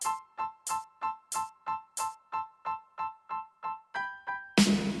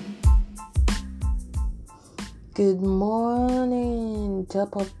Good morning,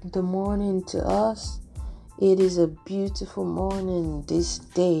 top of the morning to us. It is a beautiful morning this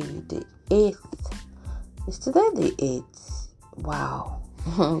day, the 8th. Is today the 8th? Wow.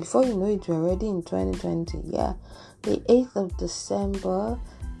 Before you know it, we're already in 2020. Yeah, the 8th of December,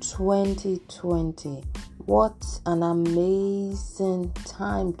 2020. What an amazing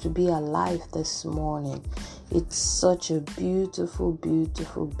time to be alive this morning. It's such a beautiful,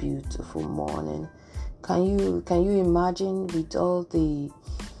 beautiful, beautiful morning. Can you imagine with all the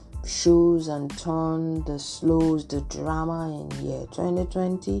shows and turn, the slows, the drama in year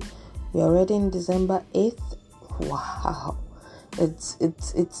 2020? We're already in December 8th. Wow.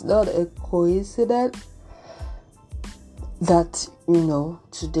 It's not a coincidence that,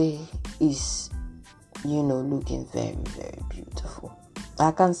 today is, looking very, very beautiful.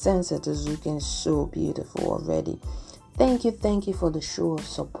 I can sense it is looking so beautiful already. Thank you for the show of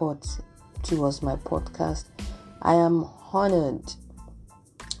support towards my podcast. I am honored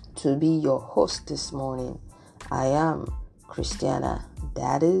to be your host this morning. I am Christiana,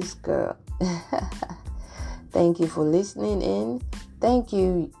 that is girl. Thank you for listening in. Thank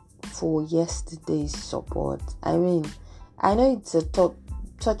you for yesterday's support. I know it's a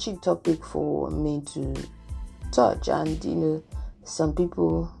touchy topic for me to touch, and some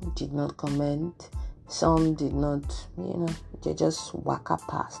people did not comment, some did not, they just walk up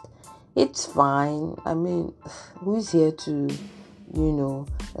past. It's fine. Who's here to,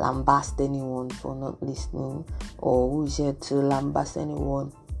 lambast anyone for not listening, or who's here to lambast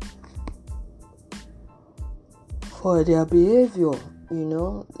anyone for their behavior?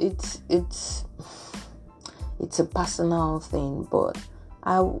 It's a personal thing, but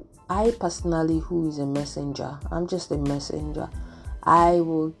I personally, who is a messenger, I'm just a messenger. I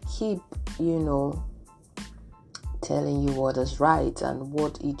will keep, telling you what is right and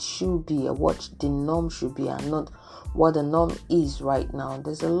what it should be, and what the norm should be, and not what the norm is right now.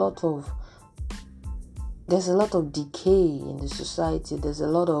 There's a lot of decay in the society. There's a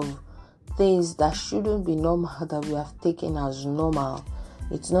lot of things that shouldn't be normal that we have taken as normal.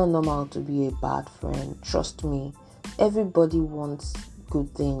 It's not normal to be a bad friend. Trust me. Everybody wants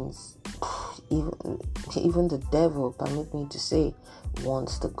good things. Even the devil, permit me to say,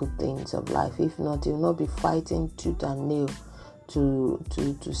 wants the good things of life. If not, he'll not be fighting tooth and nail to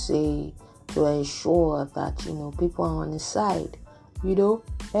ensure that people are on his side.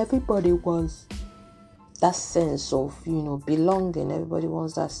 Everybody wants that sense of belonging. Everybody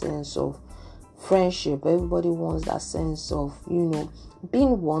wants that sense of friendship. Everybody wants that sense of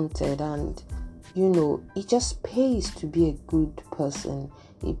being wanted, and it just pays to be a good person.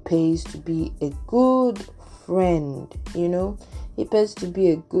 It pays to be a good friend. It pays to be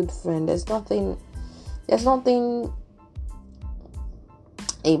a good friend. There's nothing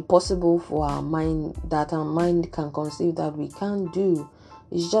impossible for our mind that our mind can conceive that we can't do.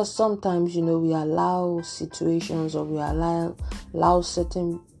 It's just sometimes we allow situations, or we allow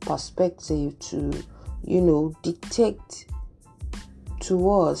certain perspective to dictate to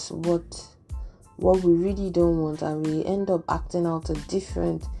us what we really don't want, and we end up acting out a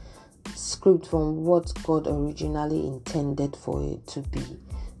different script from what God originally intended for it to be.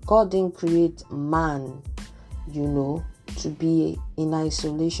 God didn't create man, to be in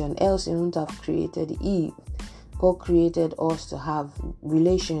isolation, else he wouldn't have created Eve. God created us to have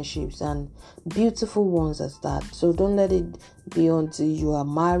relationships, and beautiful ones as that. So don't let it be until you are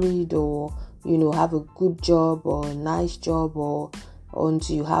married, or have a good job or a nice job, or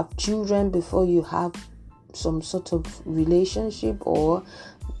until you have children before you have some sort of relationship, or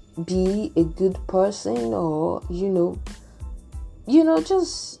be a good person, or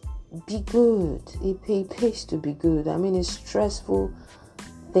just be good. It pays to be good. It's stressful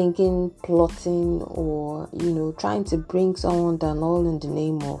thinking, plotting, or trying to bring someone down, all in the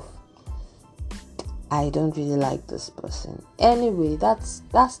name of I don't really like this person. Anyway, that's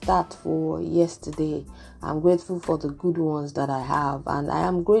that for yesterday. I'm grateful for the good ones that I have, and I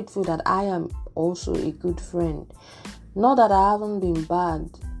am grateful that I am also a good friend. Not that I haven't been bad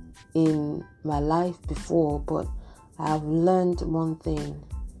in my life before, but I have learned one thing.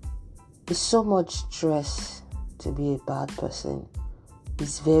 It's so much stress to be a bad person.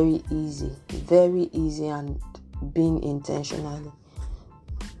 It's very easy, and being intentional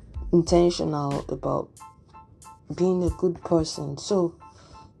about being a good person. So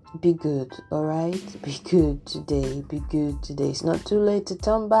be good, alright? Be good today. It's not too late to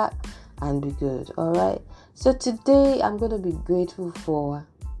turn back and be good, alright? So today I'm going to be grateful for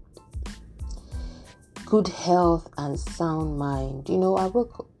good health and sound mind.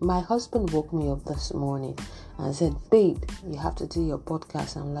 My husband woke me up this morning and said, babe, you have to do your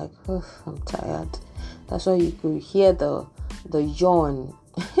podcast. I'm like, I'm tired. That's why you could hear the yawn.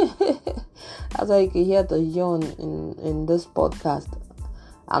 That's why you could hear the yawn in this podcast.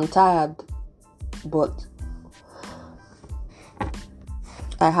 I'm tired, but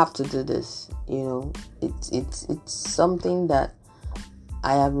I have to do this. It's something that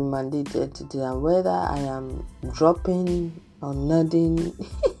I have been mandated to do, and whether I am dropping or nodding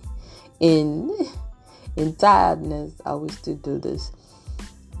in tiredness, I will still do this.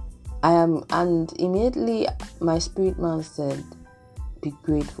 And immediately my spirit man said, be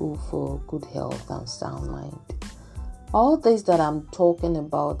grateful for good health and sound mind. All this that I'm talking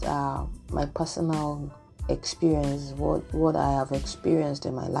about are my personal experience, what I have experienced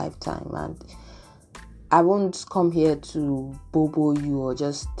in my lifetime, and I won't come here to bobo you or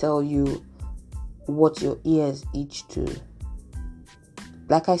just tell you what your ears itch to.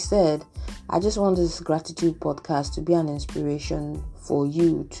 Like I said, I just want this gratitude podcast to be an inspiration for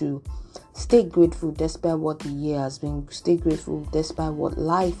you to stay grateful despite what the year has been. Stay grateful despite what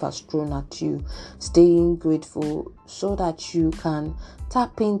life has thrown at you. Staying grateful so that you can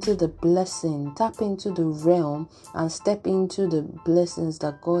tap into the blessing, tap into the realm, and step into the blessings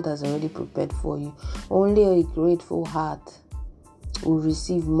that God has already prepared for you. Only a grateful heart will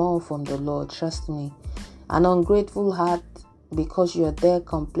receive more from the Lord. Trust me. An ungrateful heart, because you are there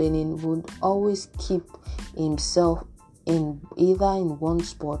complaining, would always keep himself in either in one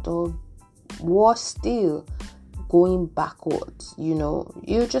spot or worse still, going backwards.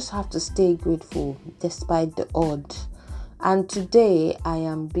 You just have to stay grateful despite the odds. And today I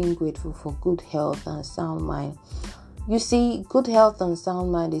am being grateful for good health and sound mind. You see, good health and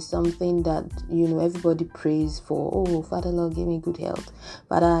sound mind is something that everybody prays for. Oh, Father Lord, give me good health.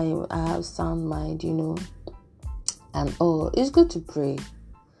 Father, I have sound mind. And it's good to pray.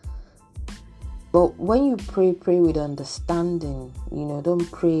 But when you pray with understanding.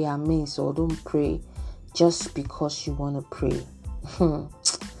 Don't pray amiss, or don't pray just because you want to pray.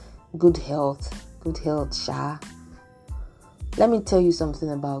 Good health, Sha. Let me tell you something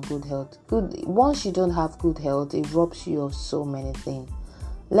about good health. Once you don't have good health, it robs you of so many things.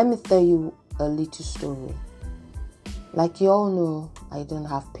 Let me tell you a little story. Like you all know, I don't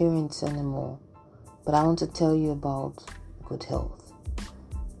have parents anymore. But I want to tell you about good health.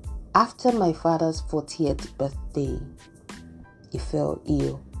 After my father's 40th birthday, he fell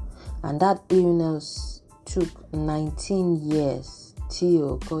ill. And that illness took 19 years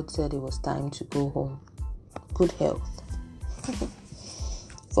till God said it was time to go home. Good health.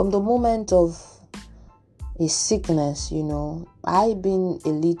 From the moment of his sickness, I being a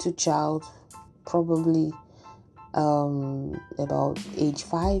little child, probably about age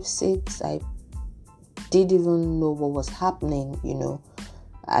 5, 6, I didn't even know what was happening.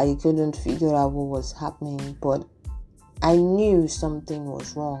 I couldn't figure out what was happening, but I knew something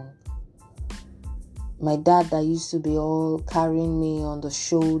was wrong. My dad that used to be all carrying me on the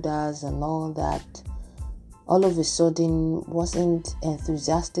shoulders and all that, all of a sudden wasn't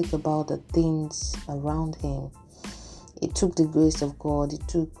enthusiastic about the things around him. It took the grace of God. It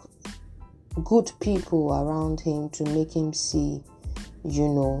took good people around him to make him see,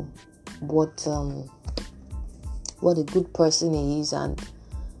 what a good person he is, and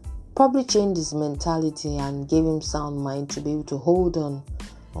probably changed his mentality and gave him sound mind to be able to hold on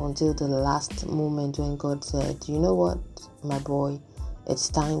until the last moment when God said, you know what, my boy, it's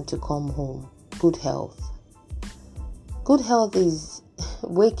time to come home. Good health. Good health is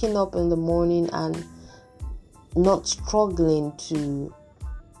waking up in the morning and not struggling to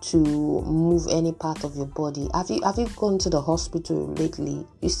move any part of your body. Have you gone to the hospital lately?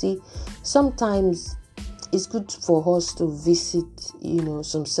 You see, sometimes it's good for us to visit,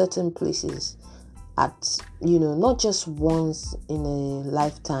 some certain places at, not just once in a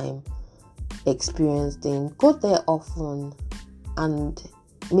lifetime experience thing. Go there often, and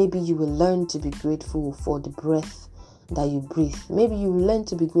maybe you will learn to be grateful for the breath that you breathe. Maybe you will learn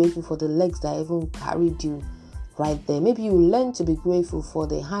to be grateful for the legs that even carried you right there. Maybe you will learn to be grateful for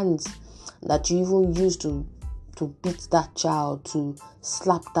the hands that you even used to beat that child, to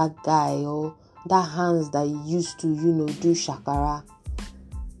slap that guy, or that hands that you used to, do shakara.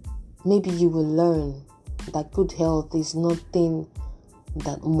 Maybe you will learn that good health is nothing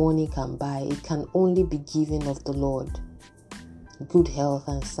that money can buy. It can only be given of the Lord. Good health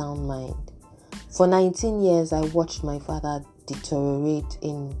and sound mind. For 19 years, I watched my father deteriorate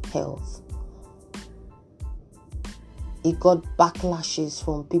in health. He got backlashes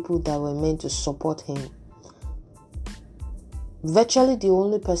from people that were meant to support him. Virtually the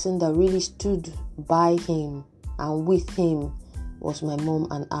only person that really stood by him and with him was my mom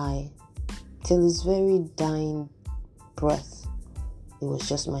and I. Till his very dying breath, it was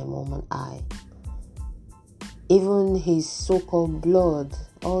just my mom and I. Even his so-called blood,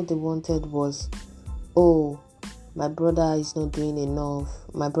 all they wanted was, oh, my brother is not doing enough.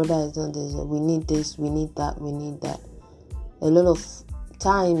 My brother is not this. We need this, we need that, we need that. A lot of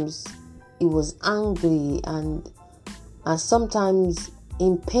times he was angry and sometimes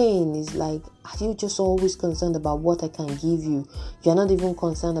in pain. Is like, are you just always concerned about what I can give you? You're not even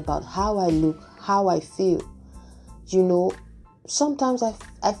concerned about how I look, how I feel. Sometimes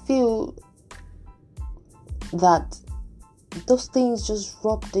I feel that those things just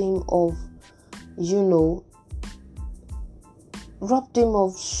robbed him of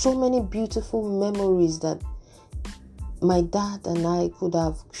so many beautiful memories that my dad and I could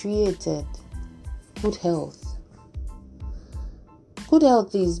have created. Good health. Good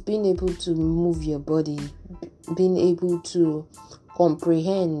health is being able to move your body, being able to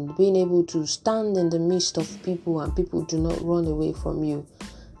comprehend, being able to stand in the midst of people and people do not run away from you.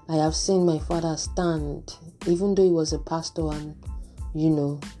 I have seen my father stand, even though he was a pastor, and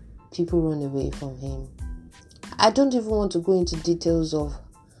people run away from him. I don't even want to go into details of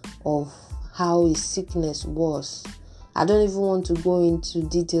how his sickness was. I don't even want to go into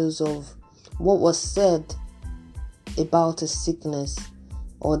details of what was said about his sickness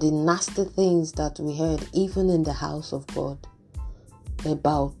or the nasty things that we heard even in the house of God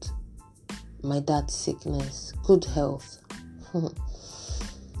about my dad's sickness. Good health.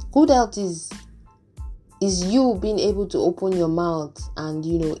 Good health is you being able to open your mouth and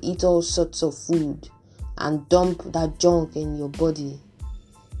eat all sorts of food and dump that junk in your body,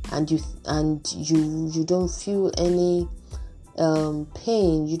 and you don't feel any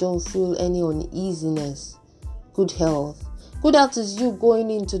pain, you don't feel any uneasiness. Good health. Good health is you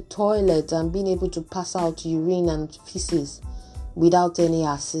going into toilet and being able to pass out urine and feces without any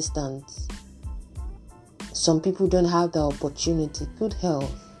assistance. Some people don't have the opportunity. Good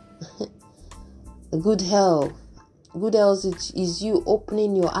health. Good health. Good health is you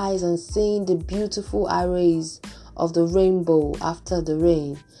opening your eyes and seeing the beautiful arrays of the rainbow after the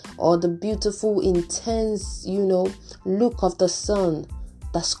rain, or the beautiful, intense, look of the sun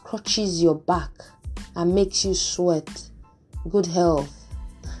that scorches your back and makes you sweat. Good health.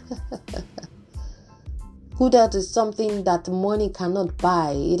 Good health is something that money cannot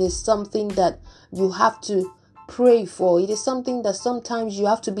buy. It is something that you have to pray for. It is something that sometimes you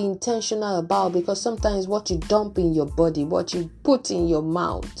have to be intentional about, because sometimes what you dump in your body, what you put in your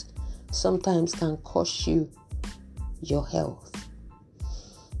mouth, sometimes can cost you your health.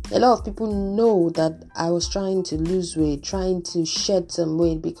 A lot of people know that I was trying to lose weight, trying to shed some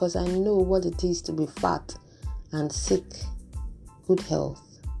weight, because I know what it is to be fat and sick. Good health.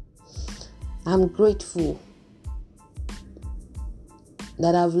 I'm grateful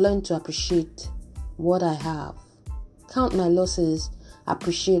that I've learned to appreciate what I have. Count my losses,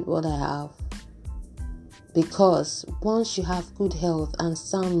 appreciate what I have. Because once you have good health and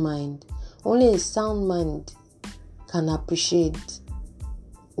sound mind, only a sound mind can appreciate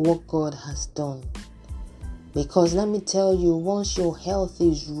what God has done. Because let me tell you, once your health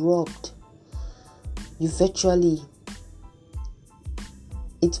is robbed, it virtually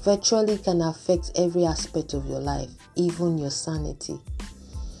can affect every aspect of your life, even your sanity.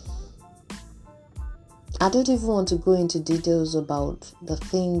 I don't even want to go into details about the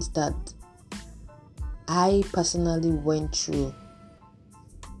things that I personally went through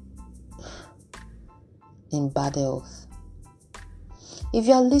in bad health. If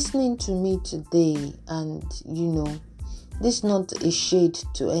you are listening to me today and this is not a shade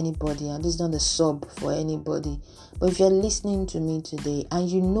to anybody and this is not a sub for anybody, but if you're listening to me today and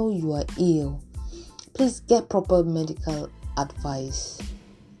you are ill, please get proper medical advice.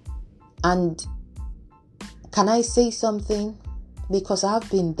 And can I say something? Because I've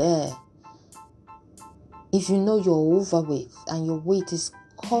been there. If you know you're overweight and your weight is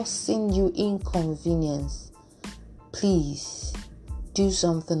causing you inconvenience, please do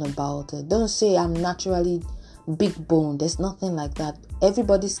something about it. Don't say I'm naturally big bone. There's nothing like that.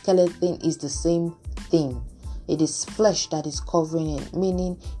 Everybody's skeleton is the same thing. It is flesh that is covering it.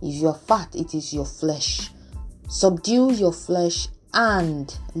 Meaning, if you're fat, it is your flesh. Subdue your flesh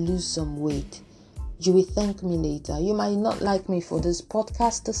and lose some weight. You will thank me later. You might not like me for this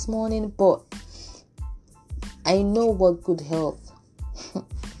podcast this morning, but I know what good health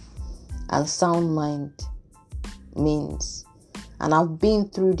and sound mind means. And I've been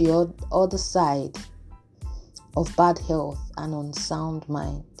through the other side of bad health and unsound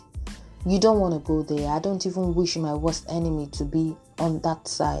mind. You don't want to go there. I don't even wish my worst enemy to be on that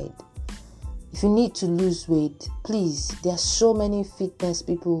side. If you need to lose weight, please, there are so many fitness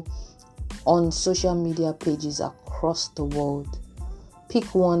people on social media pages across the world.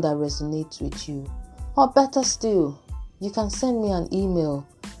 Pick one that resonates with you. Or better still, you can send me an email.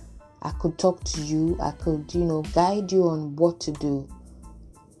 I could talk to you. I could, guide you on what to do.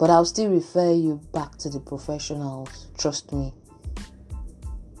 But I'll still refer you back to the professionals. Trust me.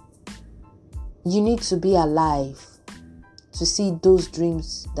 You need to be alive to see those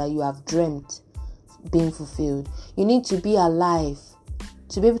dreams that you have dreamt being fulfilled. You need to be alive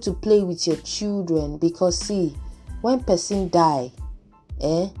to be able to play with your children, because see, when person die,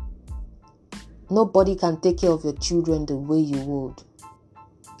 nobody can take care of your children the way you would.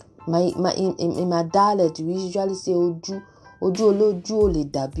 In my dialect, we usually say oju oloju o le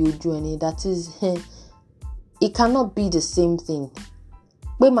dabi oju eni. That is, it cannot be the same thing.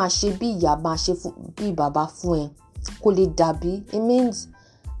 Pé ma ṣe bí ìyá ma ṣe bí bàbá fún ẹ kò lè dàbí. It means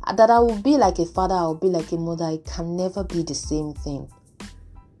that I will be like a father, I will be like a mother. It can never be the same thing.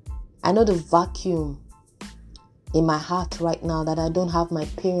 I know the vacuum in my heart right now that I don't have my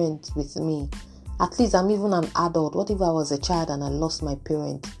parents with me. At least I'm even an adult. What if I was a child and I lost my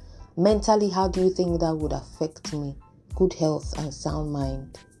parents? Mentally, how do you think that would affect me? Good health and sound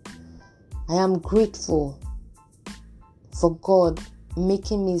mind. I am grateful for God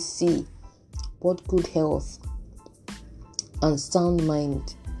making me see what good health and sound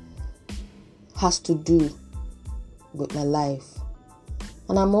mind has to do with my life.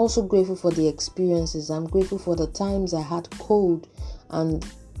 And I'm also grateful for the experiences. I'm grateful for the times I had cold and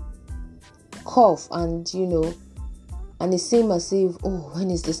cough and and it seemed as if,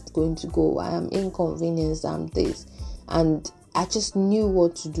 when is this going to go? I am inconvenienced, I'm this. And I just knew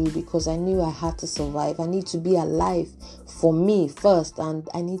what to do because I knew I had to survive. I need to be alive for me first, and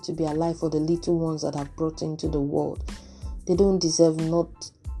I need to be alive for the little ones that I've brought into the world. They don't deserve me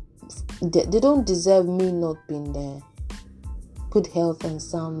not being there. Good health and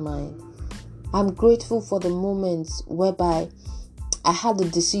sound mind. I'm grateful for the moments whereby I had the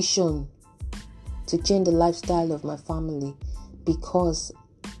decision to change the lifestyle of my family, because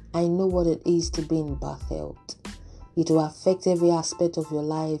I know what it is to be in bad health. It will affect every aspect of your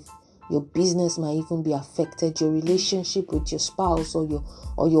life. Your business might even be affected. Your relationship with your spouse or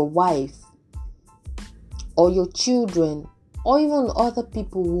your wife or your children or even other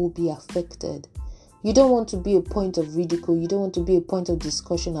people will be affected. You don't want to be a point of ridicule. You don't want to be a point of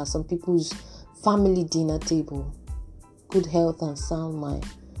discussion at some people's family dinner table. Good health and sound mind.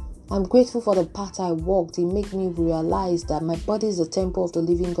 I'm grateful for the path I walked. It made me realize that my body is the temple of the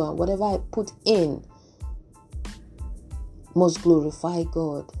living God. Whatever I put in must glorify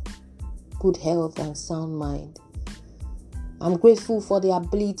God. Good health and sound mind. I'm grateful for the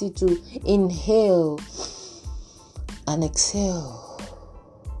ability to inhale and exhale,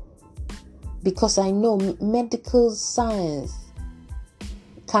 because I know medical science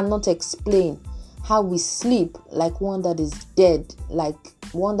cannot explain how we sleep like one that is dead,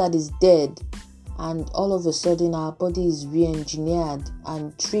 and all of a sudden our body is re-engineered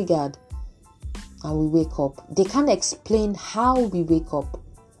and triggered and we wake up. They can't explain how we wake up.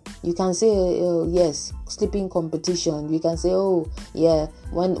 You can say, yes, sleeping competition. You can say,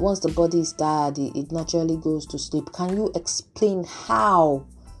 once the body is tired, it naturally goes to sleep. Can you explain how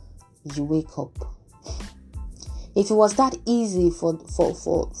you wake up? If it was that easy for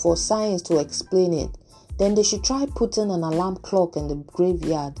science to explain it, then they should try putting an alarm clock in the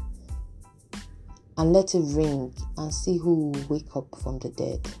graveyard and let it ring and see who will wake up from the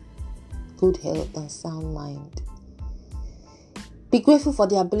dead. Good health and sound mind. Be grateful for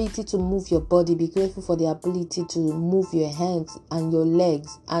the ability to move your body. Be grateful for the ability to move your hands and your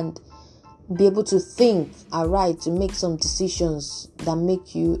legs and be able to think, to make some decisions that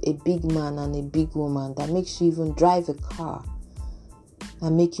make you a big man and a big woman, that makes you even drive a car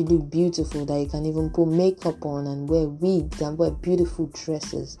and make you look beautiful, that you can even put makeup on and wear wigs and wear beautiful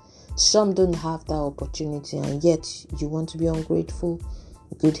dresses. Some don't have that opportunity, and yet you want to be ungrateful.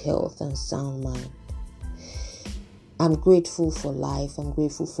 Good health and sound mind. I'm grateful for life. I'm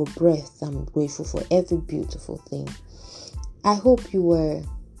grateful for breath. I'm grateful for every beautiful thing. I hope you were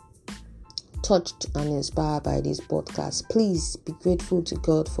touched and inspired by this podcast. Please be grateful to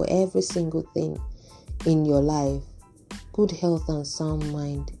God for every single thing in your life. Good health and sound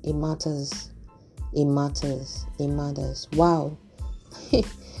mind. It matters. It matters. It matters. Wow.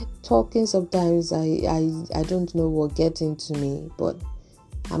 Talking sometimes I don't know what gets into me, but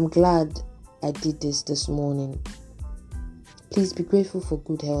I'm glad I did this morning. Please be grateful for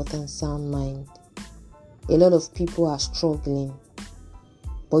good health and sound mind. A lot of people are struggling,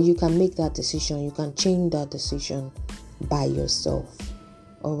 but you can make that decision. You can change that decision by yourself.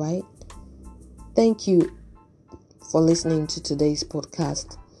 All right? Thank you for listening to today's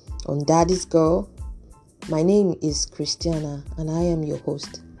podcast on Daddy's Girl. My name is Christiana and I am your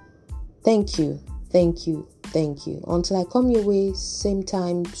host. Thank you Thank you. Until I come your way, same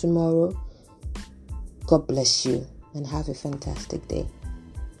time tomorrow, God bless you and have a fantastic day.